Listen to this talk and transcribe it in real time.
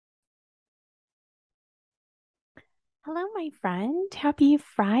Hello, my friend. Happy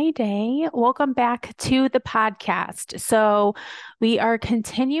Friday. Welcome back to the podcast. So, we are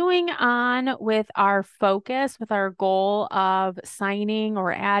continuing on with our focus, with our goal of signing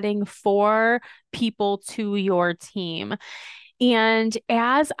or adding four people to your team. And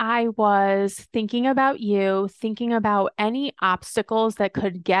as I was thinking about you, thinking about any obstacles that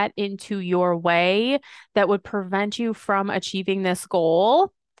could get into your way that would prevent you from achieving this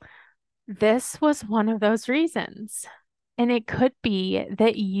goal, this was one of those reasons. And it could be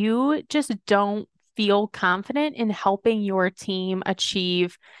that you just don't feel confident in helping your team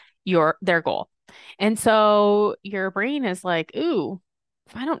achieve their goal. And so your brain is like, ooh,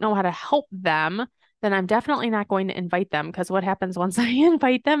 if I don't know how to help them, then I'm definitely not going to invite them because what happens once I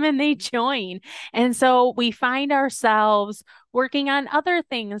invite them and they join? And so we find ourselves working on other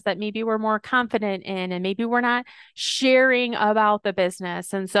things that maybe we're more confident in, and maybe we're not sharing about the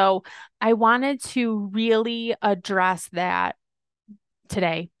business. And so I wanted to really address that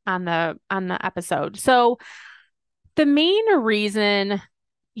today on the episode. So the main reason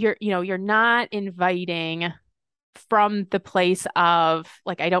you're not inviting from the place of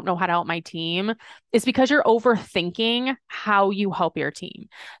like, I don't know how to help my team is because you're overthinking how you help your team.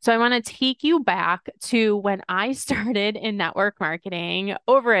 So I want to take you back to when I started in network marketing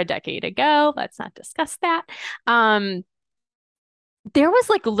over a decade ago. Let's not discuss that. Um, there was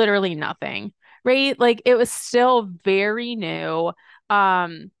like literally nothing, right? Like it was still very new.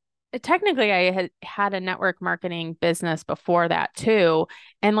 Um, Technically, I had a network marketing business before that too.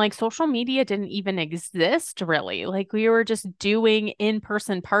 And like social media didn't even exist really. Like we were just doing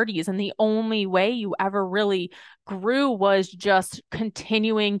in-person parties, and the only way you ever really grew was just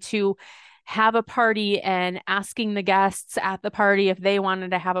continuing to have a party and asking the guests at the party if they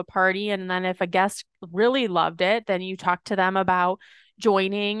wanted to have a party. And then if a guest really loved it, then you talk to them about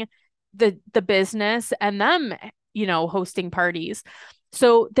joining the business and them, hosting parties.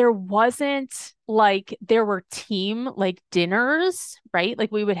 So there wasn't like there were team like dinners, right?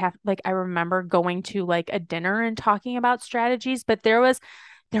 Like we would have like I remember going to like a dinner and talking about strategies, but there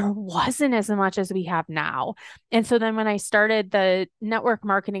wasn't as much as we have now. And so then when I started the network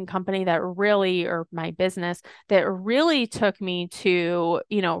marketing company that really, or my business that really took me to,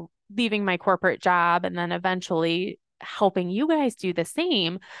 leaving my corporate job and then eventually helping you guys do the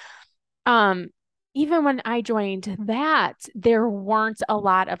same. Um, Even when I joined that, there weren't a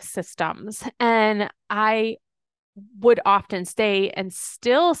lot of systems. And I would often stay and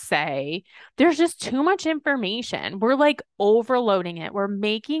still say, there's just too much information. We're like overloading it, we're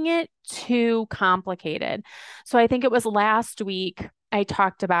making it too complicated. So I think it was last week I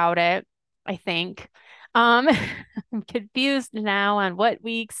talked about it, I think. Um, I'm confused now on what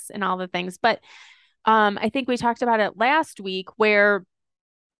weeks and all the things, but I think we talked about it last week where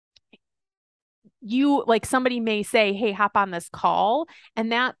you like somebody may say, hey, hop on this call.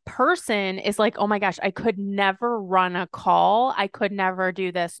 And that person is like, oh my gosh, I could never run a call. I could never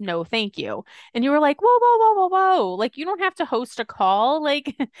do this. No, thank you. And you were like, whoa, whoa, whoa, whoa, whoa. Like, you don't have to host a call.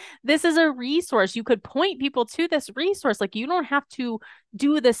 Like, this is a resource. You could point people to this resource. Like, you don't have to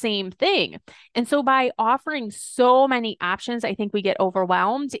do the same thing. And so by offering so many options, I think we get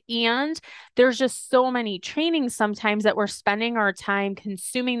overwhelmed. And there's just so many trainings sometimes that we're spending our time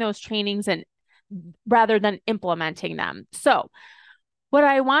consuming those trainings and rather than implementing them. So, what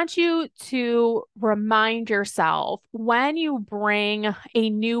I want you to remind yourself when you bring a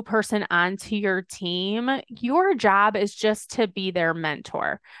new person onto your team, your job is just to be their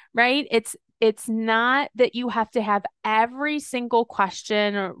mentor, right? It's not that you have to have every single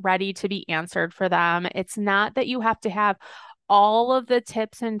question ready to be answered for them. It's not that you have to have all of the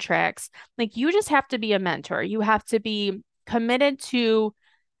tips and tricks. Like you just have to be a mentor. You have to be committed to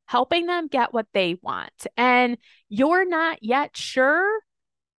helping them get what they want. And you're not yet sure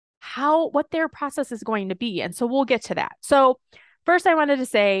what their process is going to be. And so we'll get to that. So, first, I wanted to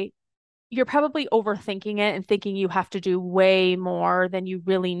say you're probably overthinking it and thinking you have to do way more than you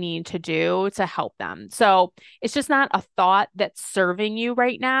really need to do to help them. So, it's just not a thought that's serving you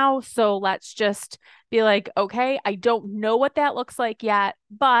right now. So, let's just be like, okay, I don't know what that looks like yet,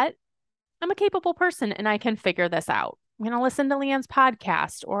 but I'm a capable person and I can figure this out. I'm going to listen to Leanne's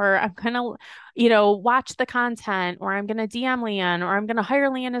podcast, or I'm going to, watch the content, or I'm going to DM Leanne, or I'm going to hire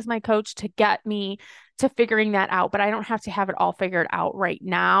Leanne as my coach to get me to figuring that out. But I don't have to have it all figured out right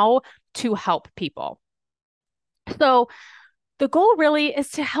now to help people. So the goal really is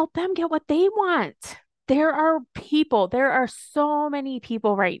to help them get what they want. There are so many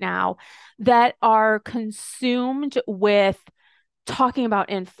people right now that are consumed with talking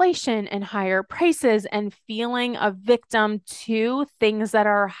about inflation and higher prices and feeling a victim to things that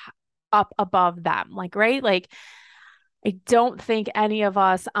are up above them. Like, right? Like, I don't think any of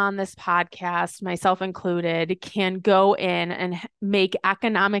us on this podcast, myself included, can go in and make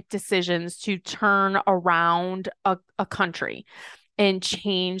economic decisions to turn around a country and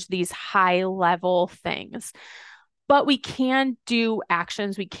change these high level things. But we can do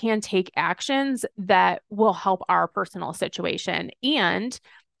actions, we can take actions that will help our personal situation. And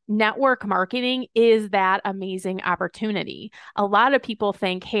network marketing is that amazing opportunity. A lot of people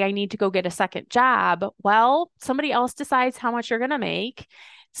think, hey, I need to go get a second job. Well, somebody else decides how much you're going to make.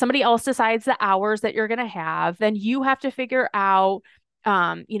 Somebody else decides the hours that you're going to have. Then you have to figure out,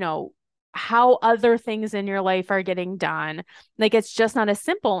 you know, how other things in your life are getting done. Like it's just not as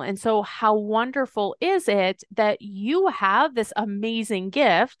simple. And so, how wonderful is it that you have this amazing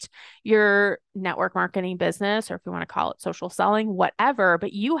gift, your network marketing business, or if you want to call it social selling, whatever,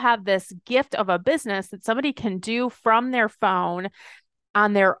 but you have this gift of a business that somebody can do from their phone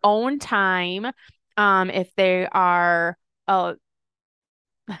on their own time. If they are a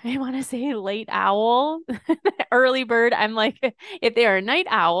I want to say late owl, early bird. I'm like, if they are a night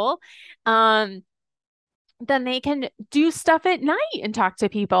owl, um, then they can do stuff at night and talk to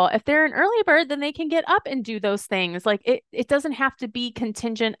people. If they're an early bird, then they can get up and do those things. Like it doesn't have to be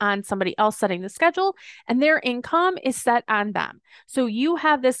contingent on somebody else setting the schedule, and their income is set on them. So you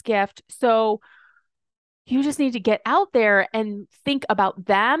have this gift. So you just need to get out there and think about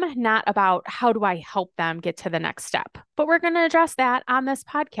them, not about how do I help them get to the next step. But we're going to address that on this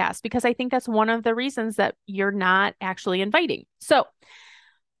podcast because I think that's one of the reasons that you're not actually inviting. So,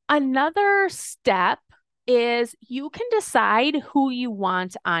 another step is you can decide who you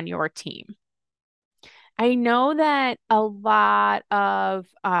want on your team. I know that a lot of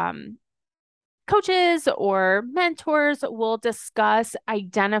coaches or mentors will discuss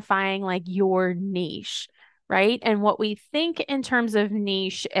identifying like your niche, right? And what we think in terms of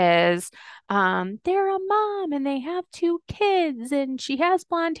niche is they're a mom and they have two kids and she has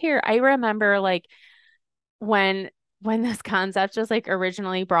blonde hair. I remember like when this concept was like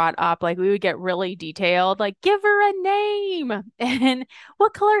originally brought up, like we would get really detailed, like give her a name and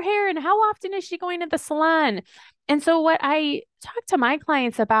what color hair and how often is she going to the salon. And so what I talk to my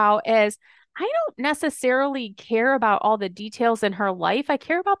clients about is I don't necessarily care about all the details in her life. I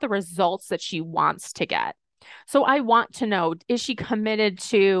care about the results that she wants to get. So I want to know, is she committed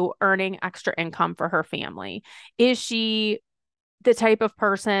to earning extra income for her family? Is she the type of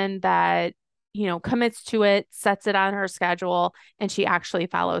person that, commits to it, sets it on her schedule, and she actually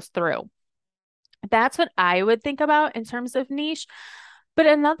follows through? That's what I would think about in terms of niche. But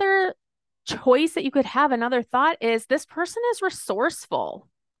another choice that you could have, another thought is this person is resourceful.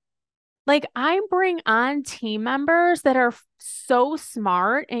 Like I bring on team members that are so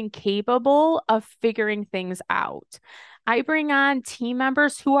smart and capable of figuring things out. I bring on team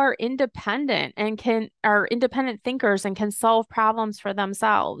members who are independent and are independent thinkers and can solve problems for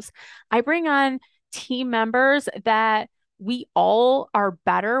themselves. I bring on team members that we all are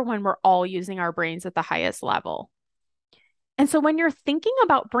better when we're all using our brains at the highest level. And so when you're thinking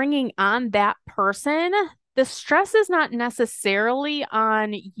about bringing on that person, the stress is not necessarily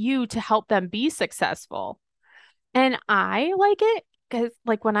on you to help them be successful. And I like it because,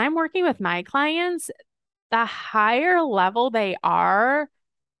 like, when I'm working with my clients, the higher level they are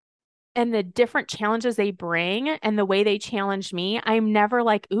and the different challenges they bring and the way they challenge me, I'm never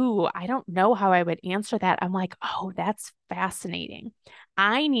like, ooh, I don't know how I would answer that. I'm like, oh, that's fascinating.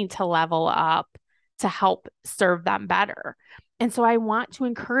 I need to level up to help serve them better. And so I want to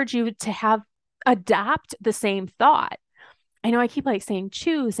encourage you to adopt the same thought. I know I keep like saying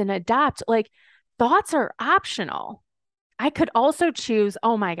choose and adopt, like thoughts are optional. I could also choose,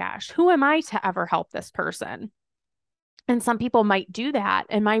 oh my gosh, who am I to ever help this person? And some people might do that.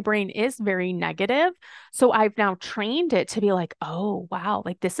 And my brain is very negative. So I've now trained it to be like, oh, wow,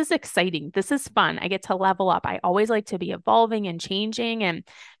 like this is exciting. This is fun. I get to level up. I always like to be evolving and changing and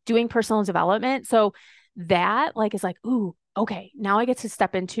doing personal development. So that like is like, ooh, okay, now I get to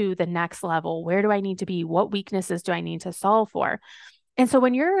step into the next level. Where do I need to be? What weaknesses do I need to solve for? And so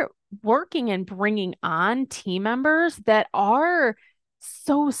when you're working and bringing on team members that are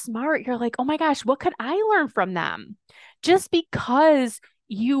so smart, you're like, oh my gosh, what could I learn from them? Just because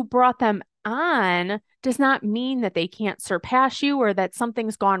you brought them on does not mean that they can't surpass you or that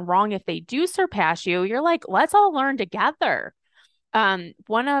something's gone wrong if they do surpass you. You're like, let's all learn together.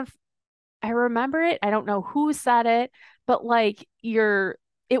 One of I remember it. I don't know who said it, but like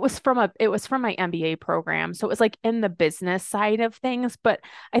it was from my MBA program. So it was like in the business side of things, but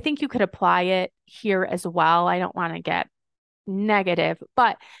I think you could apply it here as well. I don't want to get negative,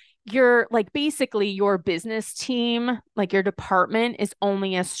 but you're like basically your business team, like your department is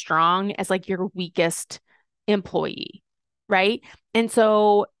only as strong as like your weakest employee. right? And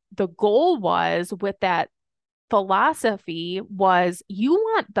so the goal was with that philosophy was you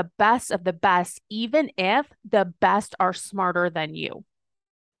want the best of the best, even if the best are smarter than you.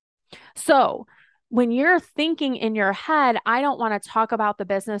 So when you're thinking in your head, I don't want to talk about the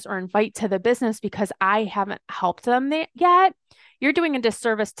business or invite to the business because I haven't helped them yet, you're doing a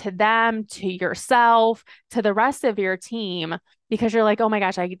disservice to them, to yourself, to the rest of your team because you're like, oh my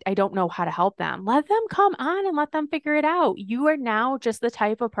gosh, I don't know how to help them. Let them come on and let them figure it out. You are now just the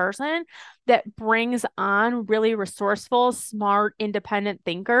type of person that brings on really resourceful, smart, independent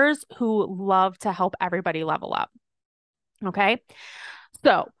thinkers who love to help everybody level up. Okay.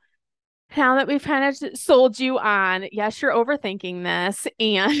 So, now that we've kind of sold you on, yes, you're overthinking this,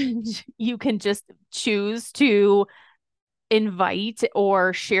 and you can just choose to invite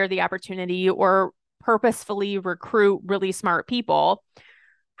or share the opportunity or purposefully recruit really smart people.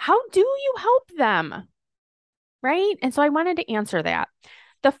 How do you help them? Right. And so I wanted to answer that.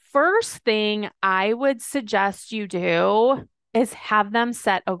 The first thing I would suggest you do is have them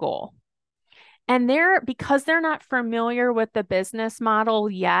set a goal. And because they're not familiar with the business model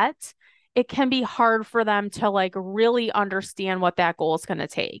yet, it can be hard for them to like really understand what that goal is going to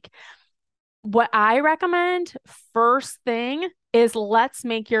take. What I recommend first thing is let's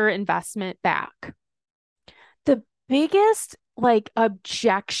make your investment back. The biggest like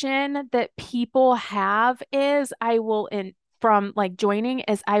objection that people have is from like joining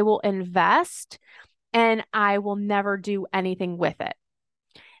is I will invest and I will never do anything with it.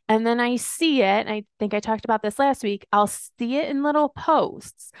 And then I see it, and I think I talked about this last week. I'll see it in little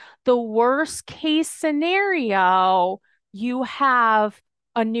posts. The worst case scenario, you have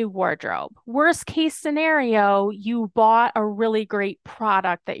a new wardrobe. Worst case scenario, you bought a really great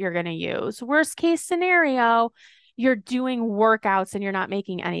product that you're going to use. Worst case scenario, you're doing workouts and you're not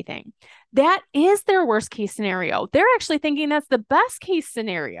making anything. That is their worst case scenario. They're actually thinking that's the best case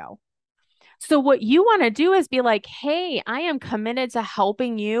scenario. So what you want to do is be like, hey, I am committed to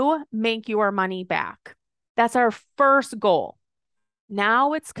helping you make your money back. That's our first goal.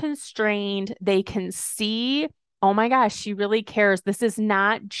 Now it's constrained. They can see, oh my gosh, she really cares. This is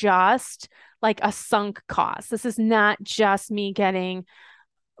not just like a sunk cost. This is not just me getting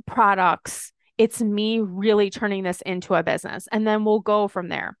products. It's me really turning this into a business. And then we'll go from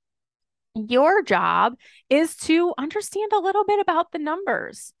there. Your job is to understand a little bit about the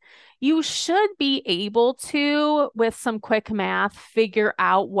numbers. You should be able to, with some quick math, figure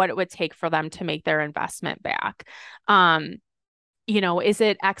out what it would take for them to make their investment back. Is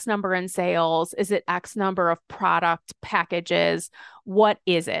it X number in sales? Is it X number of product packages? What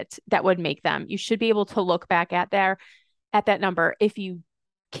is it that would make them? You should be able to look back at that number. If you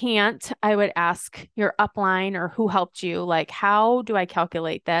can't, I would ask your upline or who helped you, like, how do I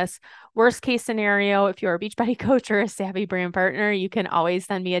calculate this? Worst case scenario, if you're a Beachbody coach or a Savvy brand partner, you can always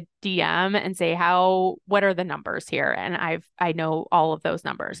send me a DM and say, what are the numbers here? And I know all of those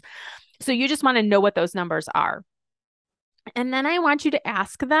numbers. So you just want to know what those numbers are. And then I want you to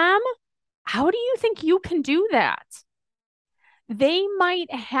ask them, how do you think you can do that? They might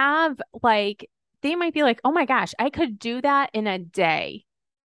be like, oh my gosh, I could do that in a day.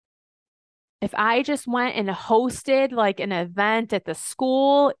 If I just went and hosted like an event at the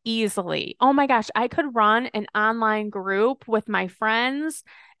school easily, oh my gosh, I could run an online group with my friends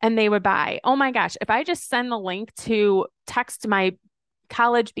and they would buy. Oh my gosh, if I just send the link to text my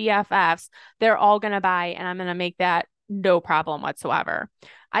college BFFs, they're all going to buy and I'm going to make that no problem whatsoever.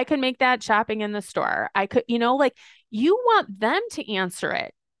 I could make that shopping in the store. I could, like you want them to answer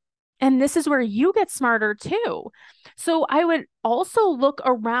it. And this is where you get smarter too. So I would also look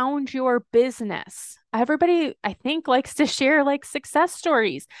around your business. Everybody, I think, likes to share like success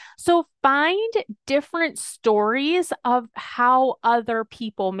stories. So find different stories of how other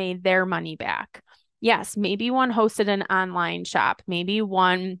people made their money back. Yes, maybe one hosted an online shop. Maybe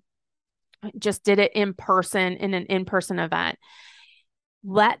one just did it in person in an in-person event.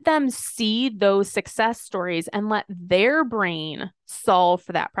 Let them see those success stories and let their brain solve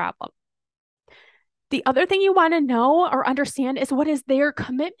for that problem. The other thing you want to know or understand is what is their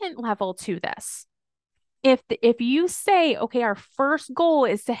commitment level to this? If you say, okay, our first goal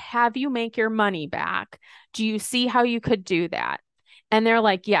is to have you make your money back, do you see how you could do that? And they're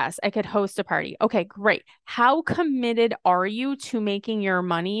like, yes, I could host a party. Okay, great. How committed are you to making your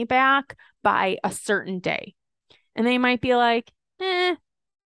money back by a certain day? And they might be like,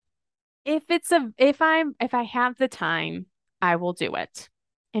 if I have the time, I will do it.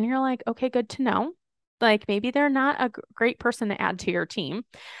 And you're like, okay, good to know. Like maybe they're not a great person to add to your team.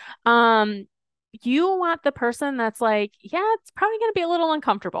 you want the person that's like, yeah, it's probably going to be a little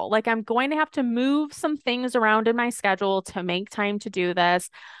uncomfortable. Like, I'm going to have to move some things around in my schedule to make time to do this.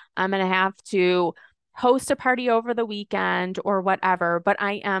 I'm going to have to host a party over the weekend or whatever. But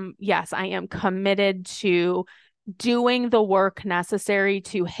yes, I am committed to doing the work necessary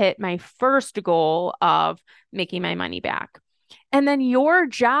to hit my first goal of making my money back. And then your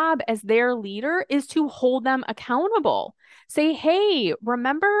job as their leader is to hold them accountable. Say, hey,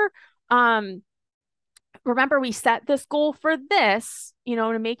 um, remember we set this goal for this,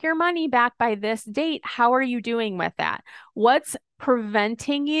 to make your money back by this date. How are you doing with that? What's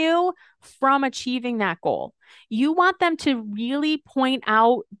preventing you from achieving that goal? You want them to really point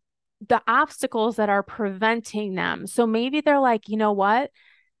out the obstacles that are preventing them. So maybe they're like, you know what?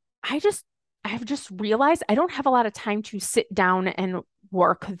 I just I've just realized I don't have a lot of time to sit down and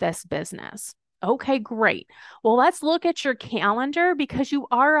work this business. Okay, great. Well, let's look at your calendar because you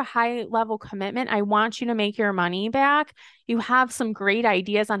are a high level commitment. I want you to make your money back. You have some great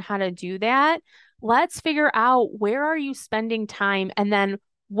ideas on how to do that. Let's figure out where are you spending time and then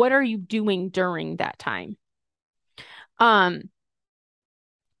what are you doing during that time? Um,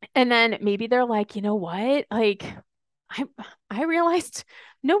 and then maybe they're like, you know what? Like, I I realized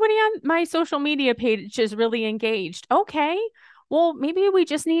nobody on my social media page is really engaged. Okay. Well, maybe we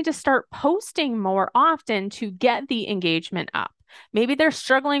just need to start posting more often to get the engagement up. Maybe they're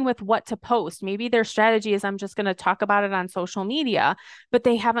struggling with what to post. Maybe their strategy is I'm just going to talk about it on social media, but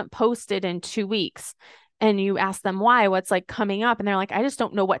they haven't posted in 2 weeks. And you ask them why, what's like coming up, and they're like, I just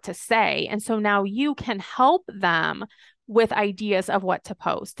don't know what to say. And so now you can help them with ideas of what to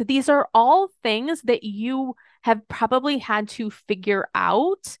post. These are all things that you have probably had to figure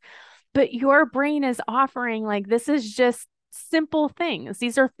out, but your brain is offering like this is just simple things.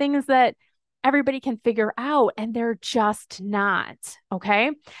 These are things that everybody can figure out, and they're just not.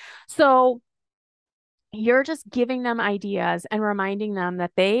 Okay. So you're just giving them ideas and reminding them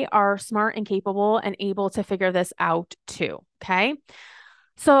that they are smart and capable and able to figure this out too. Okay.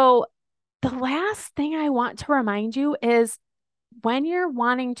 So the last thing I want to remind you is when you're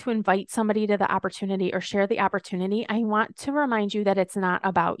wanting to invite somebody to the opportunity or share the opportunity, I want to remind you that it's not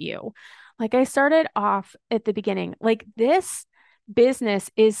about you. Like I started off at the beginning, like this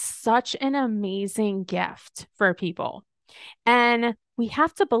business is such an amazing gift for people. And we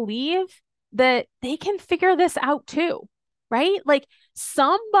have to believe that they can figure this out too, right? Like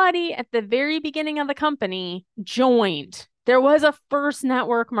somebody at the very beginning of the company joined. There was a first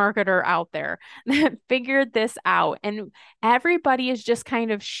network marketer out there that figured this out, and everybody is just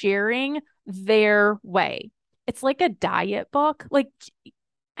kind of sharing their way. It's like a diet book. Like,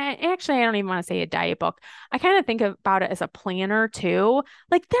 actually, I don't even want to say a diet book. I kind of think about it as a planner too.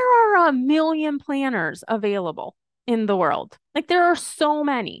 Like, there are a million planners available in the world. Like, there are so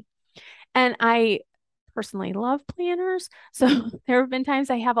many. And I personally love planners. So there have been times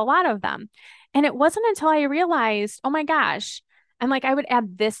I have a lot of them. And it wasn't until I realized, oh my gosh, I'm like, I would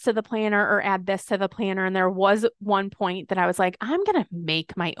add this to the planner or add this to the planner. And there was one point that I was like, I'm going to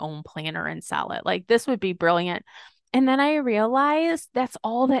make my own planner and sell it. Like, this would be brilliant. And then I realized that's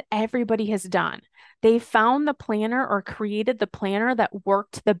all that everybody has done. They found the planner or created the planner that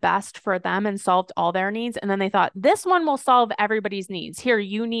worked the best for them and solved all their needs. And then they thought, this one will solve everybody's needs. Here,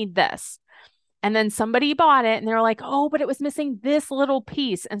 you need this. And then somebody bought it and they're like, oh, but it was missing this little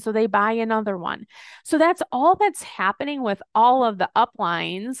piece. And so they buy another one. So that's all that's happening with all of the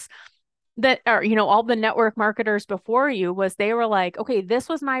uplines that are, all the network marketers before you was they were like, okay, this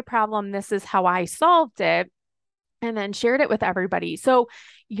was my problem. This is how I solved it. And then shared it with everybody. So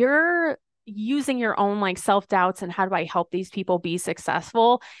you're using your own like self-doubts and how do I help these people be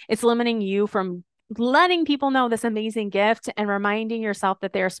successful? It's limiting you from letting people know this amazing gift and reminding yourself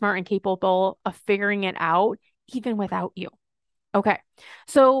that they're smart and capable of figuring it out even without you. Okay.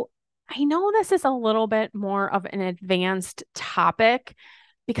 So I know this is a little bit more of an advanced topic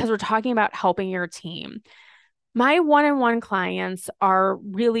because we're talking about helping your team. My one-on-one clients are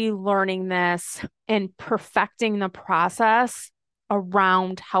really learning this and perfecting the process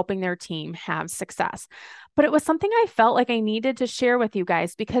around helping their team have success. But it was something I felt like I needed to share with you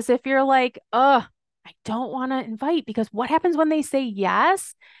guys because if you're like, I don't want to invite because what happens when they say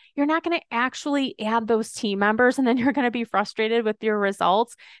yes? You're not going to actually add those team members and then you're going to be frustrated with your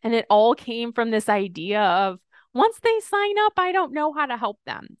results. And it all came from this idea of once they sign up, I don't know how to help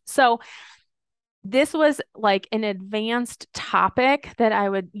them. So this was like an advanced topic that I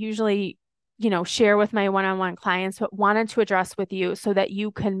would usually, share with my one-on-one clients, but wanted to address with you so that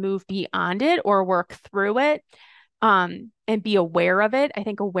you can move beyond it or work through it. and be aware of it. I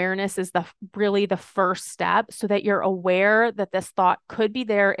think awareness is really the first step so that you're aware that this thought could be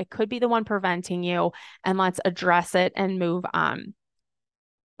there. It could be the one preventing you, and let's address it and move on.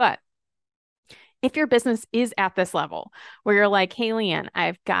 But if your business is at this level where you're like, hey, Leanne,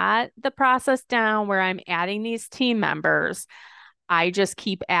 I've got the process down where I'm adding these team members. I just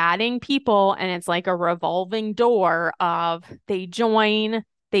keep adding people, and it's like a revolving door of they join,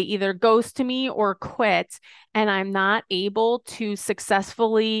 they either ghost to me or quit, and I'm not able to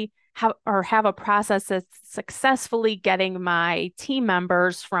successfully have a process that's successfully getting my team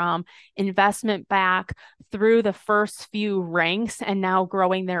members from investment back through the first few ranks and now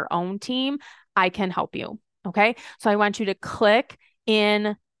growing their own team. I can help you. Okay. So I want you to click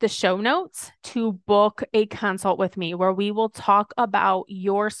in the show notes to book a consult with me where we will talk about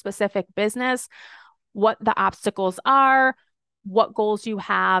your specific business, what the obstacles are, what goals you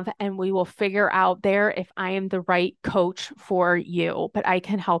have, and we will figure out there if I am the right coach for you, but I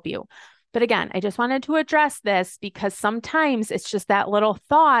can help you. But again, I just wanted to address this because sometimes it's just that little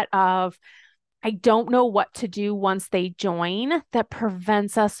thought of, I don't know what to do once they join that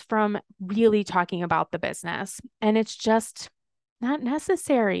prevents us from really talking about the business. And it's just not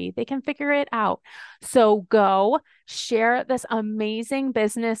necessary. They can figure it out. So go share this amazing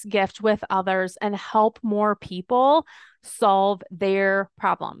business gift with others and help more people solve their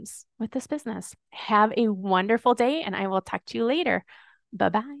problems with this business. Have a wonderful day, and I will talk to you later. Bye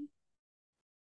bye.